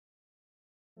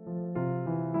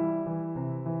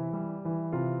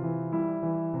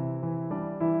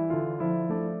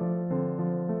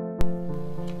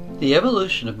The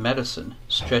evolution of medicine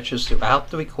stretches throughout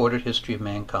the recorded history of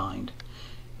mankind.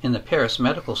 In the Paris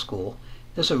Medical School,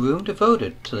 there's a room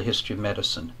devoted to the history of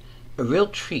medicine, a real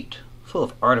treat full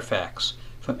of artifacts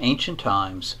from ancient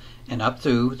times and up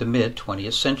through the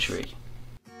mid-20th century.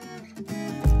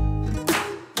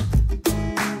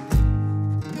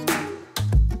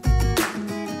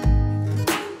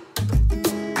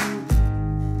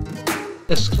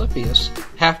 Asclepius,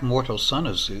 half-mortal son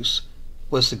of Zeus,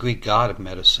 was the Greek god of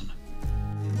medicine.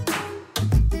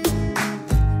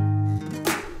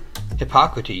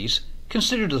 Hippocrates,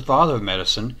 considered the father of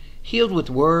medicine, healed with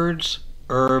words,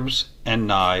 herbs, and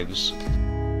knives.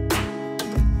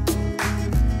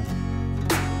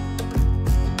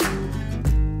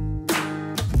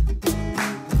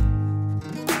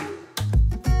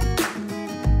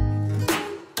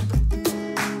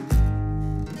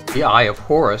 The Eye of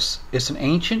Horus is an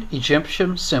ancient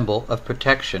Egyptian symbol of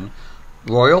protection,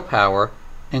 royal power,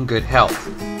 and good health.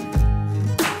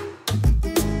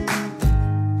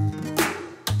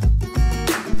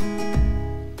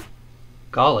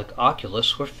 Gallic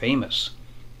oculists were famous.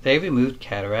 They removed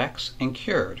cataracts and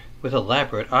cured with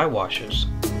elaborate eye washes.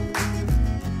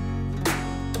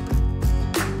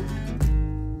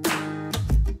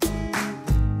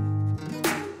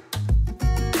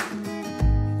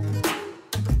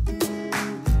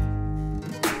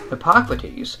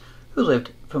 Hippocrates, who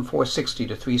lived from 460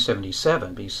 to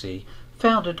 377 BC,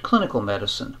 founded clinical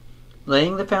medicine,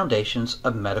 laying the foundations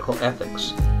of medical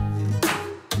ethics.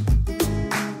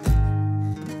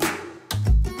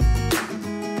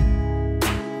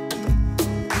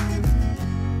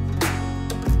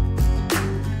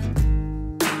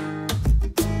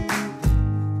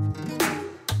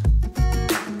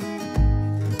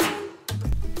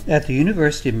 At the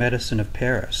University of Medicine of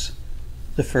Paris,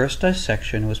 the first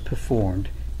dissection was performed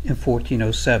in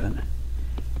 1407.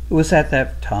 It was at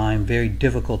that time very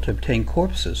difficult to obtain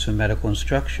corpses for medical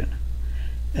instruction.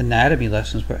 Anatomy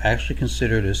lessons were actually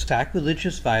considered as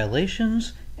sacrilegious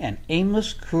violations and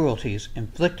aimless cruelties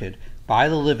inflicted by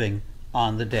the living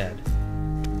on the dead.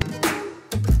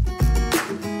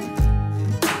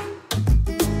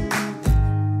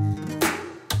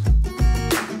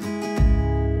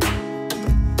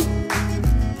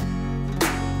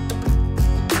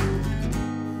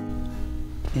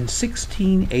 In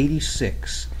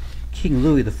 1686, King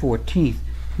Louis XIV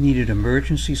needed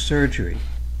emergency surgery.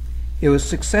 It was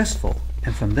successful,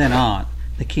 and from then on,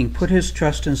 the king put his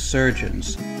trust in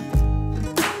surgeons.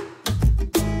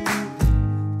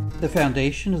 The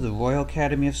foundation of the Royal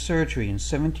Academy of Surgery in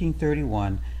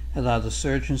 1731 allowed the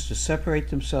surgeons to separate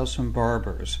themselves from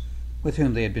barbers, with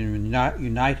whom they had been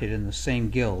united in the same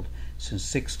guild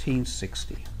since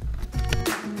 1660.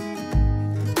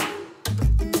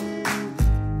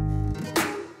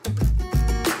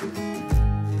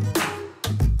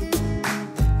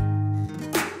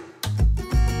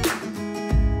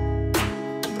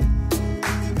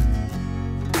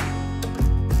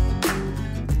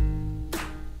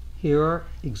 Here are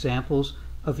examples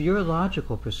of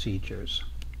urological procedures.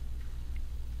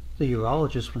 The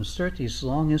urologist will insert these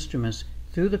long instruments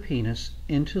through the penis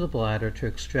into the bladder to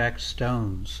extract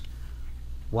stones.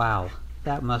 Wow,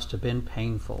 that must have been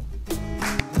painful.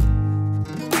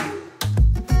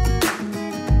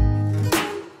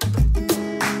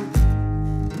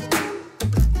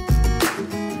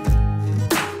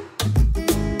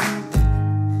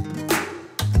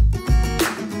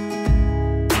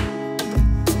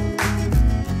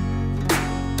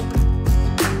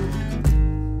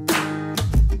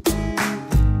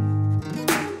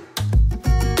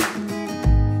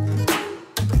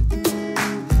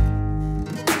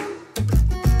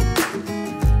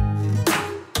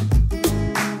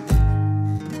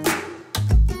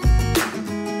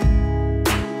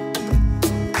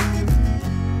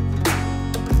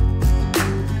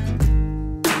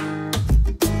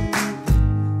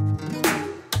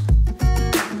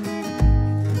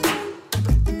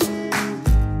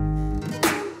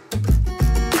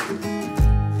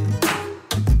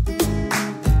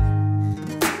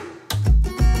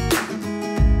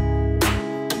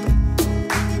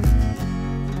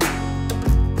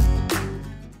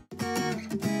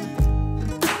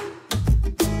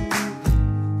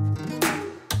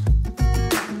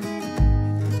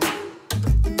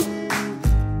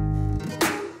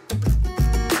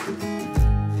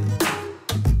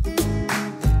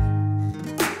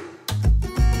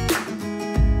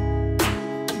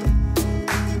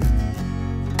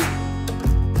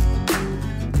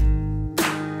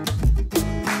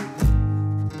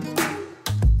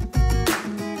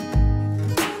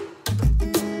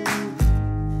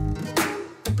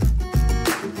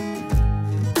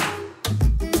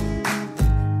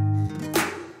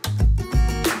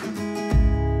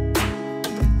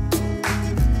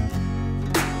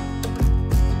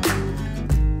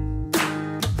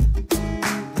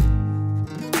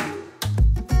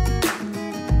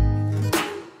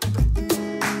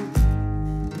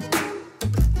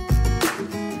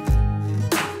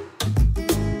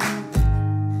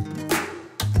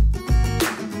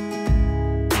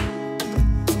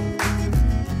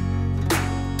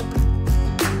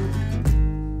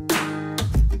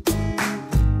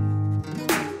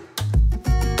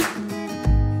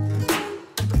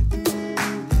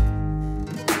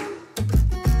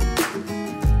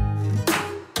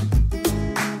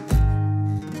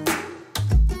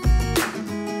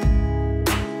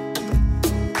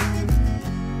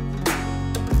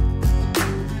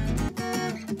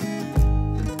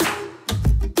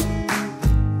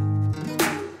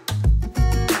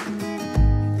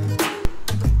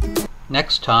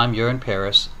 Next time you're in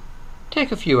Paris,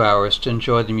 take a few hours to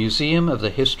enjoy the Museum of the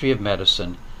History of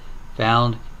Medicine,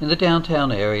 found in the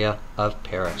downtown area of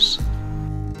Paris.